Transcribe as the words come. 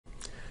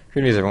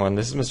Good news, everyone.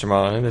 This is Mr.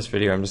 Marlin, and in this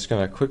video I'm just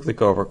going to quickly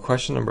go over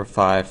question number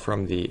 5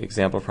 from the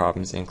example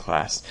problems in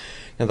class.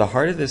 Now the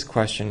heart of this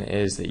question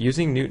is that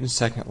using Newton's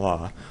second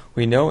law,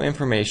 we know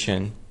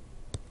information,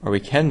 or we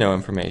can know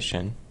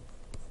information,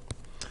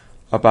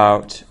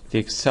 about the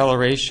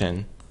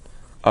acceleration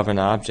of an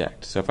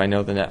object. So if I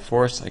know the net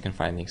force, I can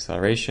find the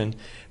acceleration.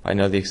 If I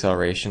know the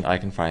acceleration, I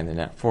can find the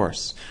net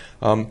force.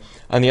 On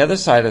the other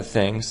side of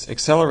things,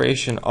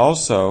 acceleration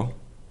also,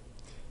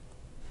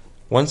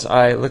 once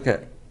I look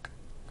at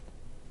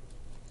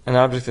an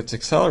object that's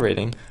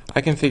accelerating, I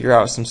can figure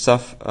out some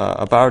stuff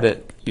about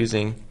it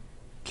using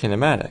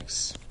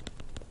kinematics.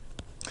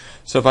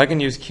 So if I can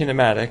use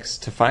kinematics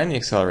to find the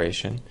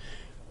acceleration,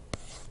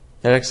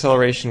 that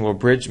acceleration will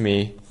bridge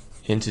me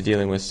into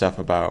dealing with stuff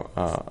about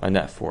a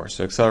net force.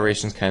 So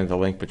acceleration is kind of the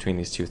link between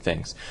these two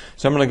things.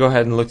 So I'm going to go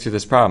ahead and look through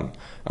this problem.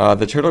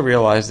 The turtle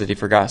realized that he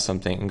forgot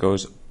something and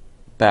goes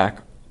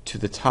back to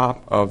the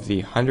top of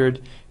the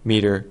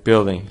 100-meter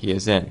building he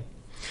is in.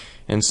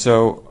 And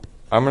so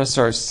I'm going to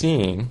start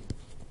seeing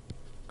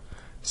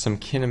some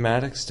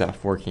kinematic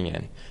stuff working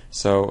in.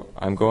 So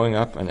I'm going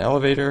up an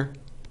elevator.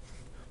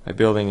 My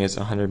building is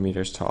 100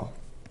 meters tall.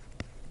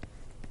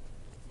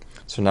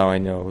 So now I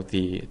know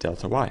the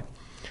delta y.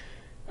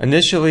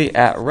 Initially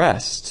at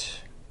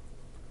rest,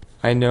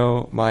 I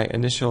know my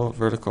initial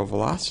vertical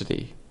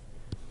velocity.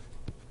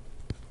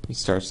 It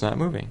starts not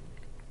moving.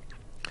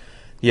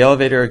 The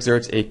elevator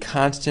exerts a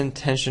constant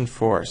tension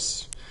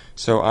force.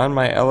 So on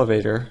my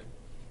elevator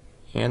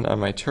and on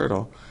my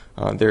turtle,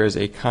 there is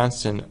a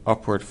constant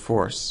upward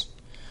force.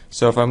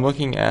 So if I'm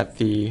looking at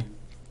the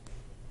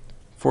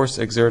force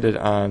exerted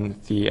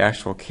on the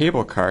actual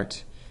cable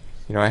cart,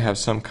 I have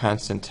some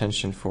constant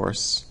tension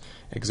force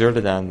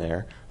exerted on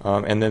there,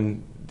 and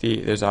then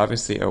there's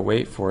obviously a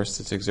weight force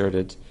that's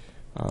exerted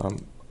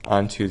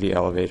onto the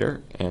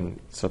elevator and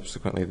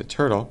subsequently the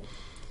turtle.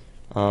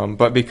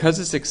 But because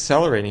it's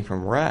accelerating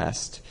from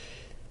rest,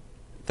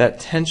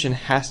 that tension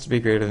has to be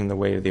greater than the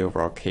weight of the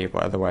overall cable,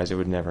 otherwise it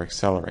would never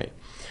accelerate.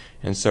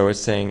 And so it's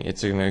saying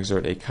it's going to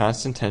exert a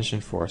constant tension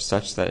force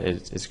such that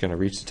it's going to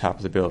reach the top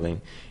of the building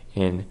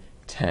in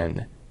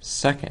 10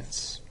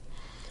 seconds.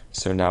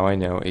 So now I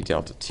know a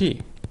delta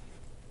t.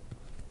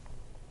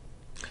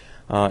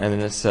 And then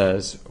it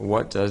says,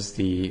 what does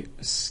the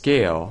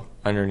scale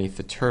underneath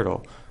the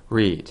turtle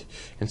read?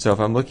 And so if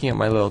I'm looking at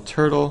my little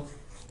turtle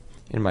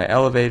in my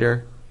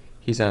elevator,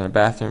 he's on a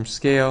bathroom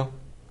scale,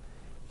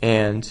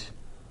 and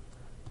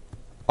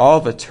all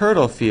the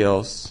turtle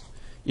feels,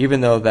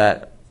 even though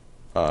that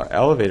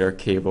elevator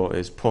cable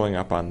is pulling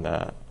up on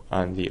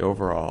the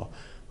overall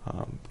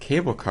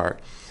cable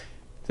cart,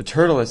 the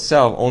turtle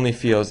itself only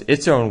feels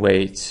its own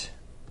weight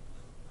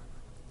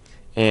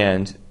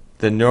and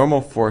the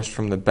normal force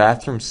from the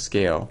bathroom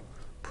scale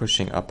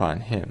pushing up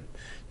on him.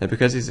 Now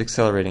because he's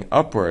accelerating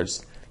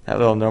upwards, that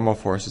little normal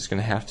force is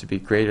going to have to be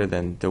greater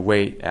than the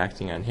weight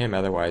acting on him,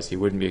 otherwise he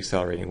wouldn't be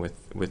accelerating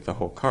with the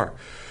whole car.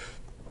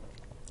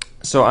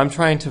 So I'm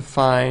trying to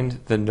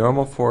find the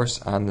normal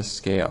force on the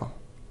scale.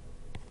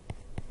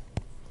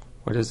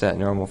 What is that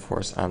normal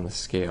force on the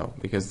scale?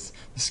 Because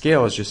the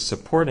scale is just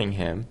supporting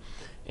him,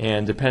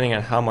 and depending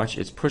on how much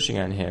it's pushing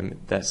on him,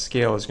 that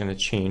scale is going to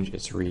change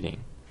its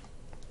reading.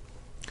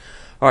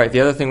 Alright, the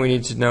other thing we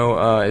need to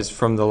know is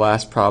from the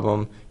last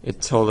problem,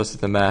 it told us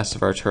that the mass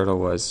of our turtle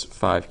was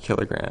 5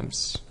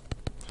 kilograms.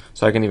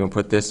 So I can even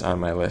put this on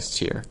my list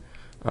here.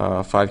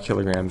 5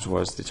 kilograms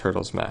was the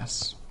turtle's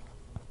mass.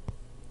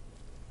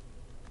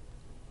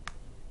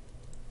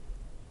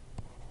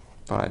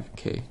 5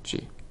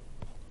 kg.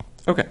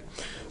 Okay,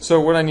 so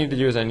what I need to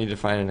do is I need to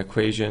find an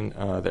equation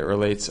that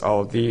relates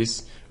all of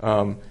these.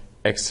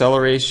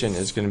 Acceleration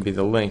is going to be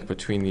the link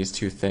between these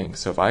two things.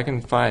 So if I can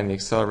find the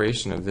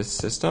acceleration of this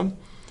system,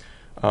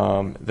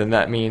 then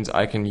that means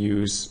I can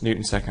use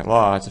Newton's second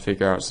law to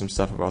figure out some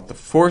stuff about the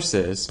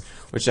forces,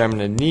 which I'm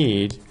going to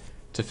need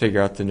to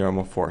figure out the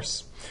normal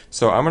force.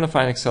 So I'm going to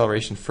find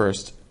acceleration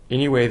first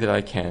any way that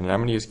I can, and I'm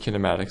going to use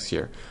kinematics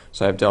here.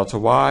 So I have delta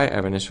y, I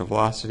have initial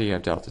velocity, I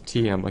have delta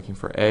t, I'm looking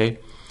for a.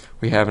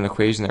 We have an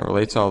equation that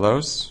relates all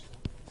those.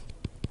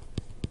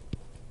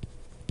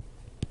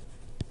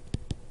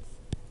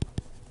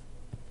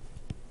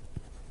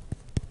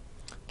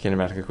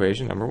 Kinematic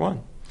equation number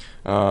 1.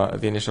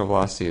 The initial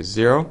velocity is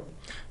 0,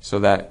 so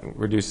that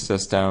reduces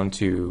us down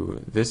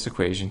to this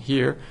equation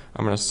here.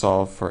 I'm going to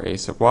solve for a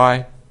sub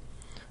y.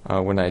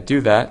 When I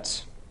do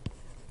that,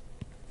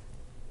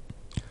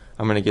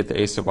 I'm going to get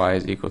the a sub y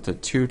is equal to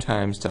 2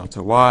 times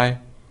delta y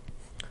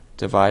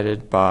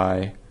divided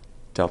by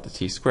delta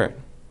t squared.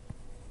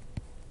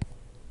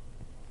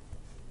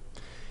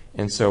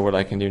 And so what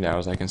I can do now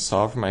is I can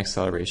solve for my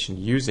acceleration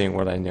using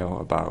what I know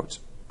about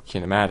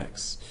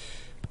kinematics.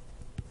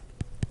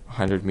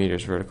 100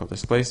 meters vertical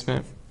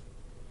displacement.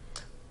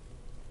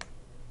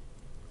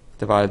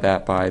 Divide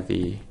that by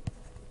the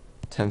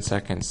 10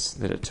 seconds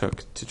that it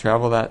took to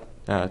travel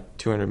that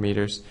 200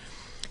 meters.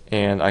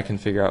 And I can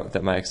figure out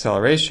that my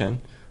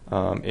acceleration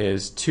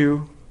is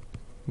 2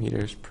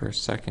 meters per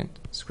second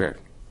squared.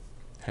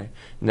 Okay.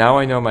 Now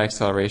I know my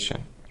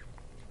acceleration.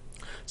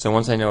 So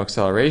once I know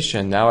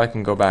acceleration, now I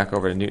can go back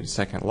over to Newton's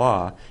second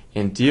law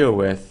and deal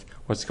with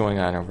what's going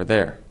on over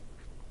there.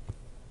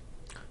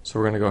 So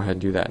we're going to go ahead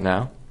and do that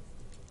now.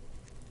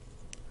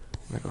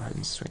 I'm going to go ahead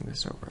and swing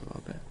this over a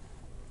little bit.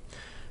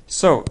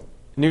 So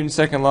Newton's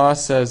second law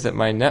says that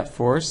my net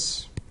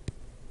force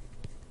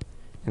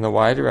in the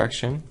y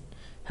direction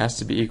has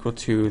to be equal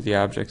to the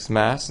object's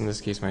mass, in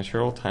this case my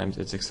turtle, times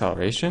its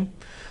acceleration.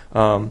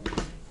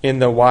 In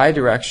the y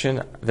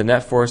direction, the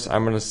net force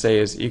I'm going to say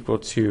is equal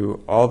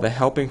to all the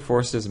helping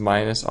forces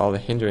minus all the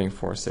hindering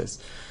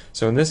forces.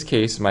 So in this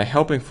case, my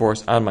helping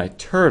force on my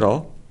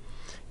turtle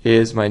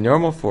is my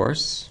normal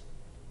force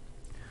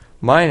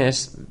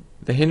minus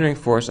the hindering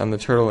force on the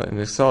turtle and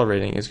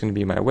accelerating is going to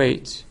be my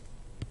weight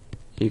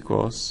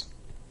equals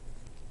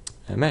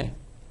ma.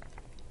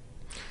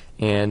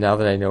 And now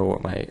that I know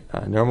what my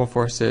normal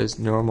force is,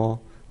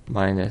 normal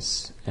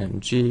minus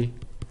mg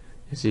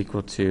is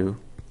equal to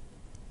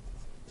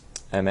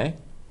ma.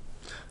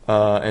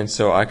 And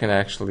so I can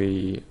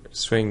actually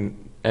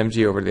swing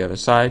mg over to the other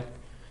side.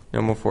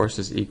 Normal force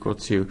is equal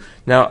to,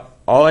 now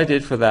all I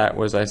did for that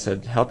was I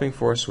said helping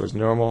force was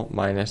normal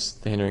minus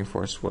the hindering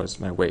force was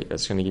my weight.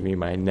 That's going to give me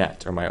my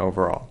net, or my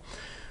overall.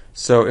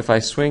 So if I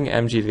swing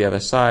mg to the other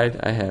side,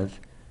 I have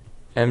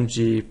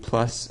mg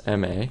plus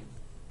ma.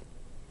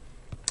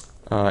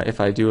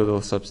 If I do a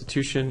little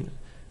substitution,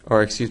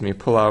 or excuse me,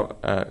 pull out,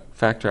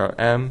 factor out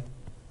m,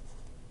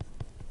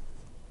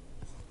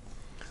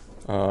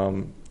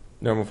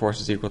 normal force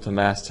is equal to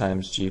mass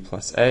times g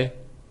plus a.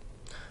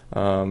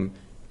 And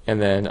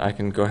then I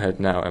can go ahead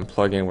now and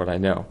plug in what I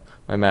know.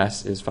 My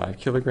mass is 5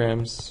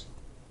 kilograms.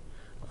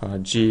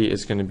 G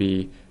is going to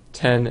be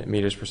 10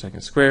 meters per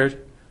second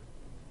squared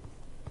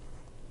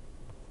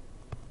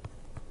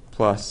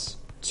plus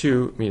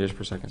 2 meters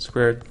per second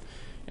squared.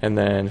 And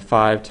then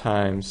 5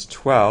 times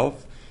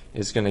 12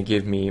 is going to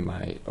give me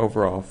my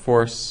overall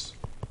force,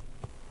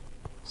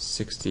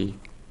 60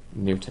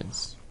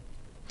 newtons.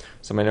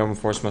 So my normal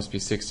force must be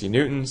 60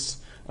 newtons.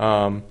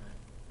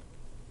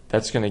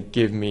 That's going to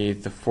give me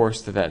the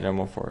force that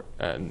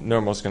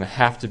normal is going to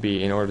have to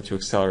be in order to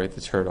accelerate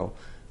the turtle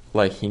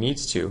like he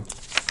needs to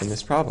in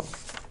this problem.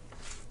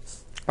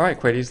 All right,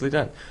 quite easily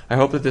done. I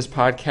hope that this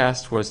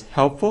podcast was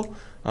helpful,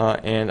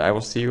 and I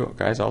will see you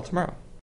guys all tomorrow.